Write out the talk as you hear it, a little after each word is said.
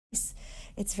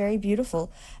It's very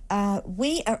beautiful.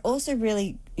 We are also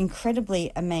really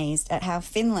incredibly amazed at how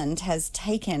Finland has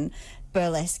taken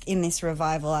burlesque in this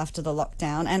revival after the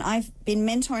lockdown. And I've been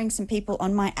mentoring some people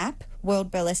on my app,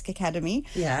 World Burlesque Academy.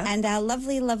 Yeah. And our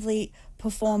lovely, lovely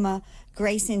performer,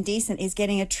 Grace InDecent, is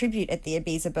getting a tribute at the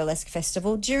Ibiza Burlesque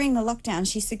Festival. During the lockdown,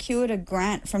 she secured a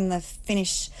grant from the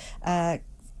Finnish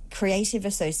Creative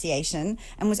Association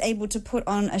and was able to put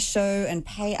on a show and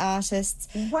pay artists.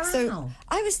 Wow. So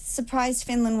I was surprised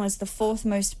Finland was the 4th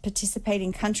most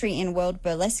participating country in World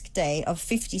Burlesque Day of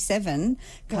 57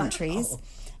 countries. Wow.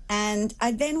 And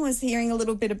I then was hearing a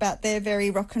little bit about their very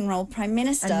rock and roll Prime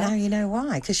Minister. And now you know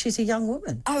why, because she's a young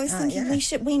woman. I was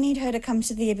thinking we need her to come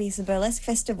to the Ibiza Burlesque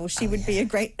Festival. She would be a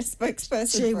great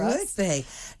spokesperson for us. She would be.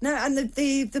 No, and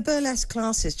the burlesque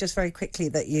classes, just very quickly,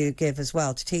 that you give as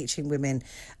well to teaching women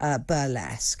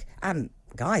burlesque, and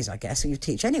guys, I guess, you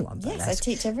teach anyone burlesque. Yes, I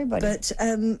teach everybody. But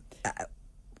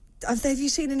have you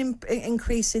seen an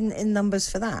increase in numbers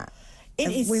for that? It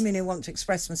is women who want to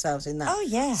express themselves in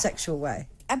that sexual way.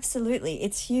 Absolutely,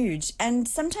 it's huge. And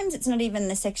sometimes it's not even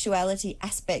the sexuality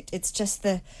aspect, it's just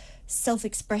the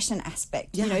self-expression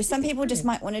aspect. Yeah, you know, some people just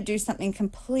might want to do something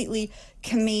completely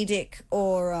comedic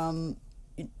or,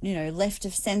 you know, left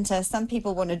of centre. Some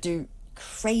people want to do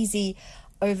crazy,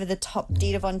 over-the-top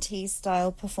Dita Von Teese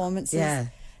style performances. Yeah.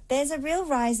 There's a real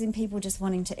rise in people just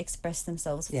wanting to express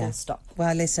themselves, full stop.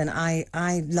 Well, listen,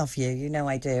 I love you. You know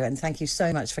I do. And thank you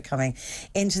so much for coming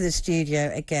into the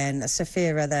studio again.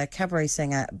 Safira, the cabaret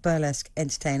singer, burlesque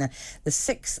entertainer. The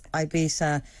 6th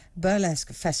Ibiza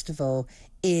Burlesque Festival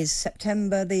is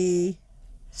September the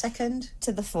 2nd?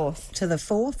 To the 4th. To the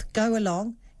 4th. Go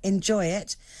along. Enjoy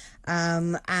it. What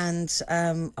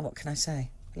can I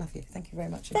say? Love you. Thank you very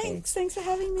much indeed. Thanks for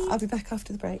having me. I'll be back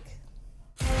after the break.